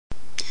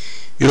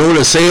You know,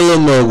 the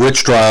Salem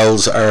witch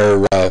trials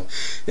are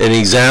an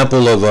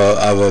example of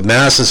a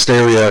mass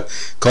hysteria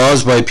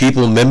caused by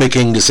people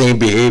mimicking the same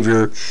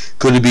behavior.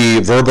 Could it be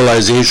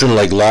verbalization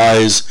like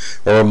lies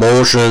or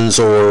emotions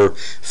or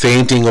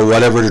fainting or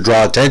whatever to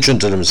draw attention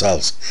to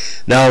themselves?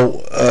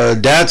 Now,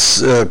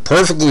 that's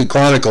perfectly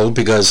chronicled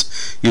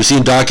because you've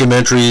seen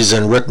documentaries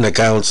and written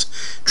accounts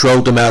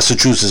throughout the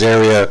Massachusetts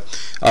area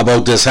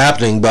about this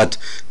happening. But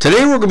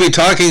today we're going to be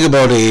talking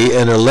about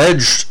an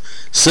alleged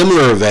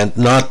similar event,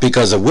 not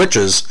because of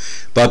witches,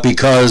 but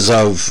because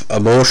of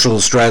emotional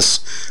stress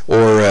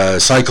or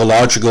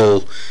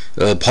psychological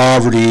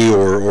poverty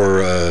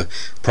or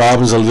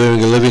problems of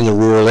living in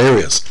rural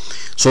areas.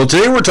 So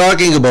today we're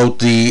talking about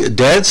the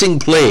dancing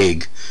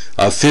plague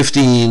of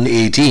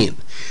 1518.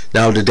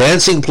 Now, the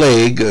dancing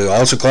plague,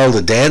 also called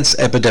the dance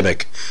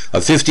epidemic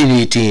of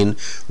 1518,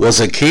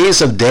 was a case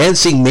of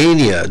dancing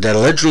mania that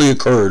allegedly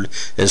occurred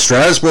in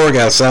Strasbourg,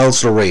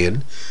 Alsace,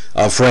 Lorraine,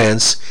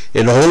 France,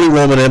 in the Holy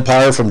Roman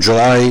Empire from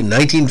July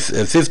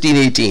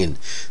 1518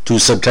 to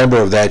September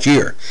of that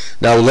year.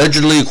 Now,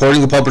 allegedly,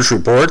 according to published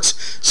reports,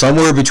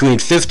 somewhere between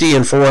 50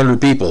 and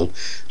 400 people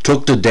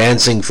took to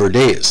dancing for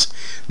days.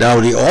 Now,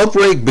 the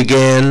outbreak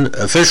began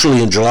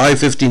officially in July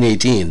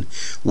 1518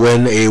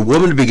 when a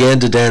woman began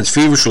to dance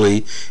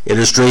feverishly in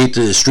a street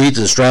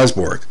in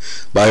Strasbourg.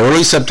 By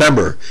early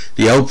September,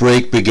 the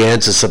outbreak began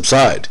to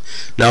subside.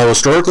 Now,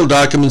 historical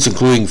documents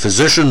including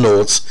physician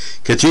notes,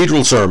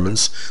 cathedral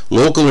sermons,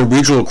 local and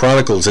regional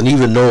chronicles, and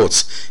even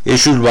notes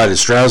issued by the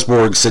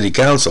Strasbourg City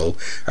Council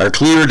are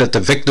clear that the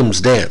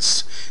victims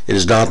danced. It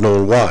is not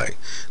known why.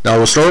 Now,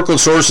 historical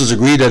sources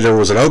agree that there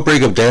was an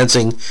outbreak of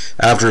dancing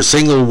after a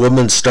single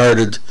woman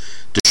started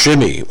to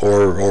shimmy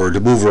or to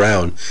move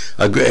around,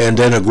 and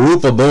then a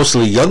group of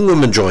mostly young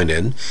women joined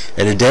in,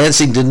 and the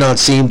dancing did not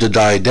seem to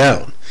die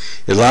down.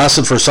 It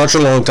lasted for such a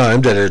long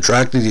time that it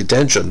attracted the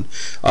attention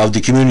of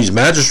the community's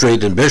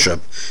magistrate and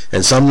bishop,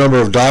 and some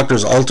number of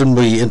doctors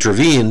ultimately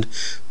intervened,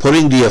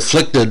 putting the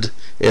afflicted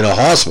in a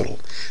hospital.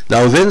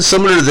 Now, events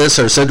similar to this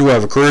are said to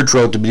have occurred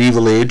throughout the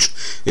medieval age,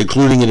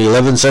 including in the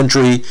 11th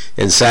century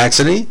in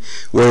Saxony,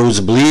 where it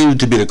was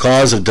believed to be the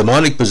cause of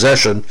demonic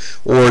possession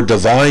or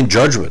divine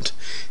judgment.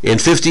 In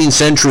 15th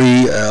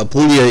century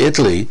Apulia,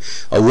 Italy,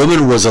 a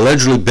woman was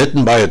allegedly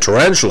bitten by a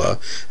tarantula,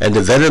 and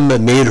the venom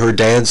made her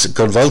dance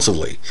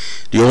convulsively.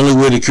 The only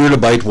way to cure the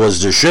bite was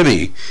to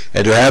shimmy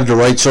and to have the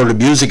right sort of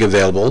music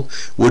available,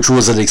 which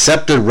was an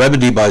accepted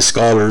remedy by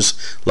scholars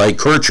like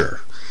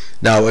Kircher.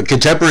 Now,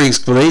 contemporary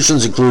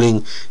explanations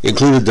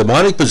included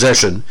demonic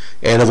possession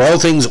and, of all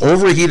things,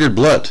 overheated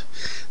blood.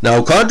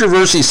 Now,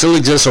 controversy still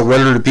exists on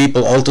whether the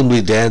people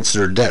ultimately danced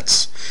their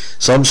deaths.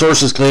 Some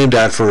sources claim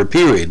that for a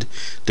period,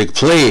 the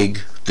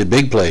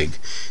big plague,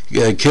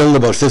 killed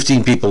about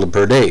 15 people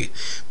per day.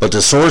 But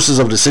the sources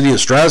of the city of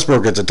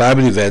Strasbourg at the time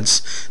of the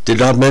events did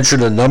not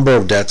mention the number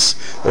of deaths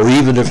or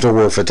even if there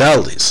were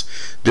fatalities.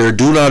 There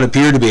do not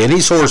appear to be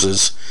any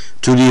sources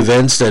to the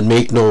events that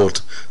make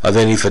note of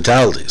any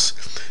fatalities.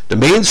 The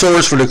main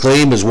source for the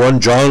claim is one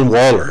John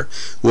Waller,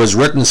 who has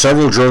written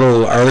several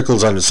journal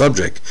articles on the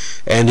subject,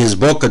 and his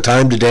book, A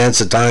Time to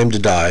Dance, A Time to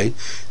Die,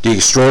 The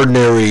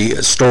Extraordinary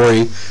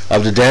Story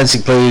of the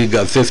Dancing Plague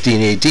of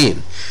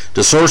 1518.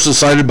 The sources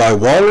cited by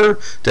Waller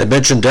that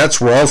mention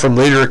deaths were all from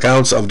later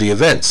accounts of the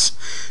events.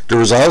 There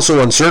was also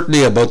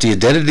uncertainty about the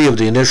identity of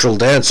the initial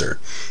dancer.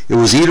 It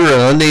was either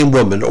an unnamed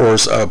woman or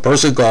a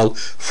person called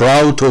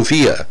Frau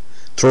Trophia,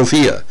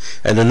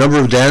 and the number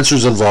of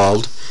dancers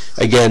involved,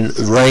 again,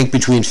 ranked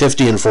between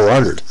 50 and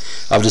 400.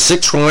 Of the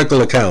 6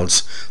 chronicle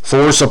accounts,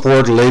 4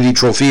 support Lady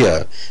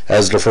Trophia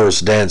as the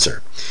first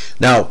dancer.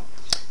 Now,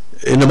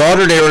 in the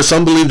modern era,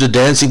 some believe the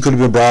dancing could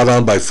have been brought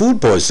on by food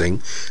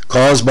poisoning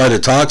caused by the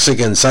toxic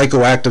and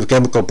psychoactive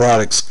chemical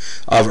products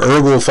of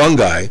ergo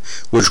fungi,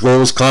 which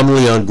grows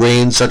commonly on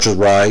grains such as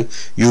rye,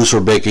 used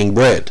for baking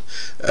bread.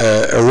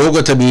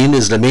 Ergotamine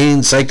is the main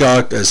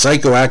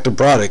psychoactive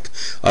product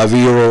of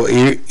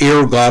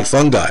ergot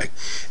fungi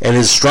and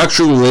is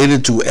structurally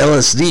related to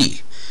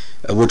LSD,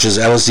 which is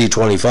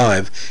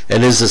LSD-25,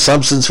 and is the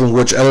substance from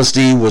which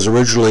LSD was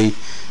originally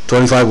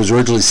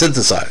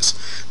synthesized.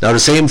 Now, the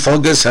same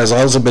fungus has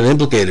also been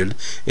implicated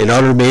in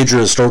other major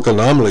historical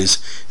anomalies,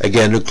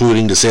 again,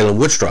 including the Salem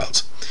witch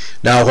trials.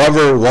 Now,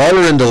 however,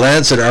 Waller in The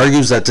Lancet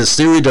argues that this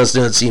theory does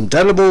not seem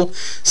tenable,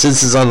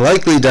 since it's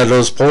unlikely that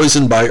those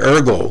poisoned by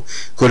ergo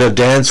could have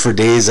danced for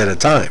days at a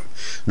time,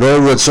 nor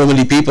would so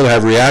many people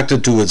have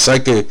reacted to its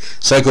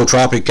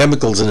psychotropic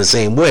chemicals in the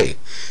same way.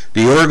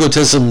 The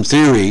ergotism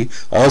theory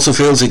also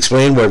fails to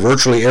explain why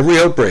virtually every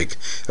outbreak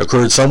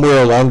occurred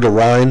somewhere along the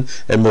Rhine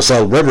and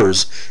Moselle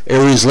rivers,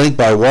 areas linked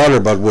by water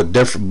but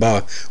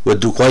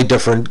with quite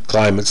different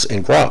climates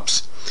and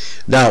crops.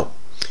 Now,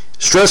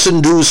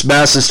 stress-induced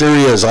mass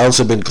hysteria has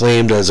also been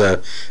claimed as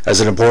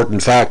an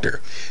important factor.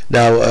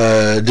 Now,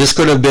 this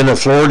could have been a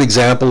florid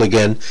example,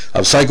 again,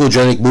 of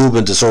psychogenic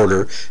movement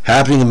disorder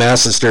happening in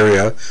mass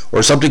hysteria,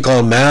 or something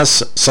called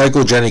mass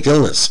psychogenic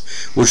illness,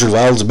 which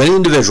involves many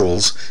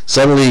individuals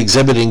suddenly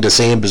exhibiting the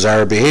same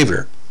bizarre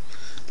behavior,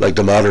 like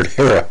the modern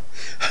era.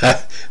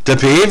 The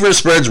behavior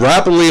spreads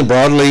rapidly and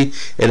broadly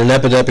in an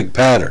epidemic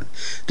pattern.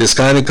 This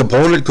kind of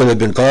component could have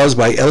been caused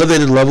by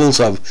elevated levels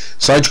of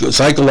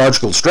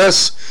psychological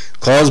stress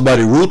caused by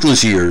the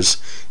ruthless years,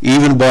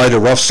 even by the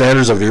rough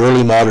standards of the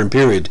early modern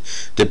period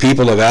the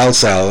people of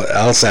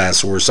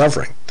Alsace were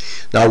suffering.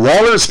 Now,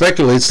 Waller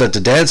speculates that the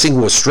dancing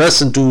was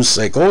stress-induced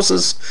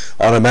psychosis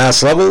on a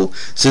mass level,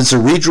 since the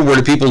region where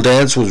the people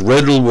danced was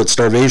riddled with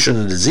starvation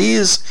and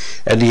disease,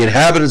 and the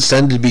inhabitants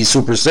tended to be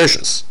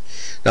superstitious.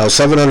 Now,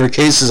 700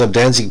 cases of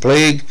dancing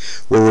plague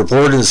were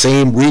reported in the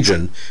same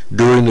region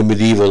during the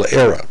medieval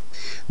era.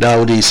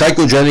 Now, the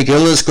psychogenic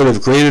illness could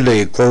have created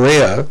a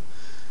chorea,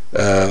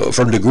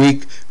 from the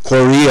Greek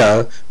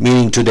chorea,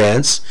 meaning to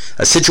dance,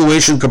 a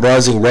situation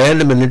comprising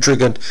random and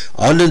intricate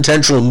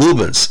unintentional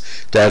movements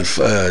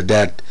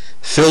that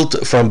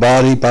filth from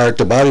body part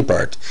to body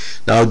part.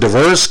 Now,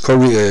 diverse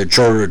choreas,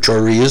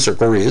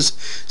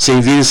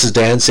 St. Vitus's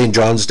dance, St.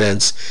 John's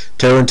dance,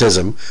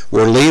 Tarantism,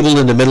 were labeled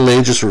in the Middle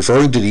Ages,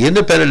 referring to the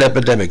independent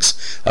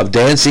epidemics of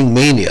dancing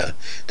mania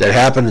that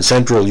happened in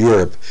Central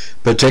Europe,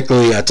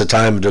 particularly at the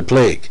time of the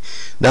plague.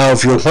 Now,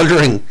 if you're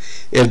wondering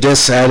if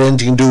this had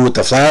anything to do with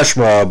the flash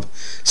mob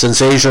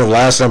sensation of the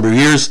last number of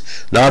years,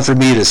 not for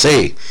me to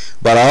say,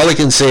 but all I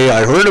can say,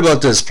 I heard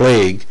about this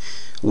plague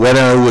when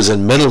I was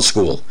in middle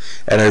school,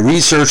 and I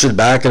researched it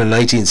back in the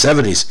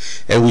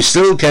 1970s, and we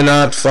still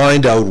cannot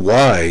find out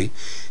why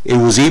it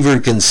was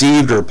even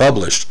conceived or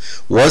published.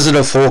 Was it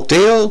a folk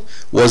tale?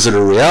 Was it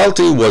a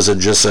reality? Was it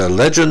just a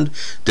legend?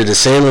 Did the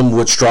Salem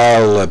witch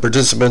trial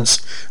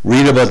participants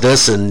read about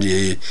this and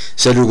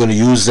said we're going to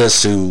use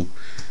this to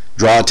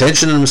draw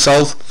attention to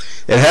themselves?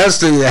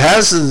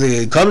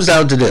 It comes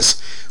down to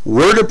this: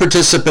 were the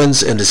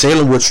participants in the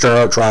Salem witch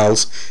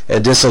trials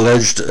and this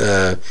alleged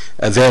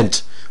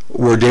event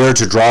were there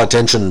to draw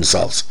attention to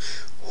themselves?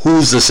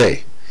 Who's to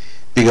say?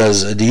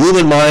 Because the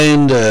human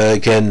mind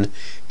can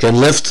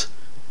lift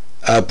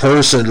a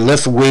person,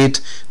 lift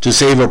weight to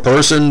save a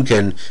person,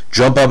 can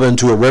jump up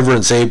into a river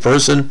and save a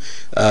person.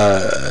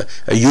 A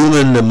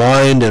human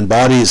mind and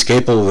body is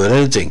capable of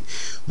anything.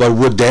 But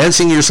would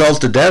dancing yourself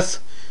to death?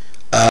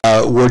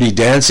 Were they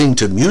dancing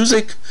to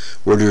music?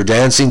 Were they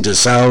dancing to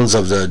sounds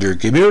of their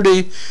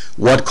community?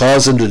 What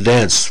caused them to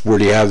dance? Were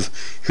they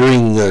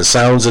hearing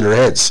sounds in their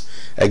heads?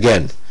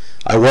 Again,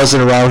 I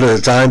wasn't around at the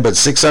time, but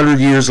 600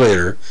 years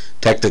later,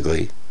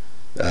 technically,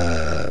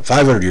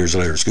 500 years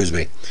later, excuse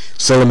me,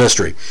 still a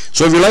mystery.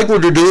 So if you like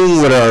what we're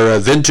doing with our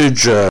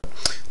vintage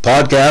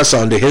podcasts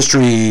on the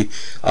history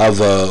of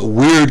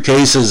weird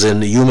cases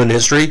in human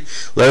history,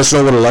 let us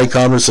know what a like,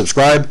 comment,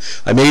 subscribe.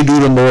 I may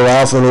do them more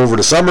often over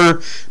the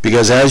summer,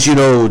 because as you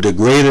know, the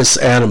greatest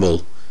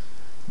animal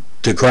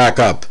to crack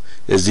up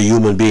is the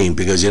human being,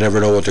 because you never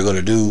know what they're going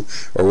to do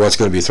or what's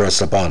going to be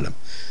thrust upon them.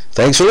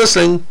 Thanks for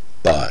listening.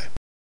 Bye.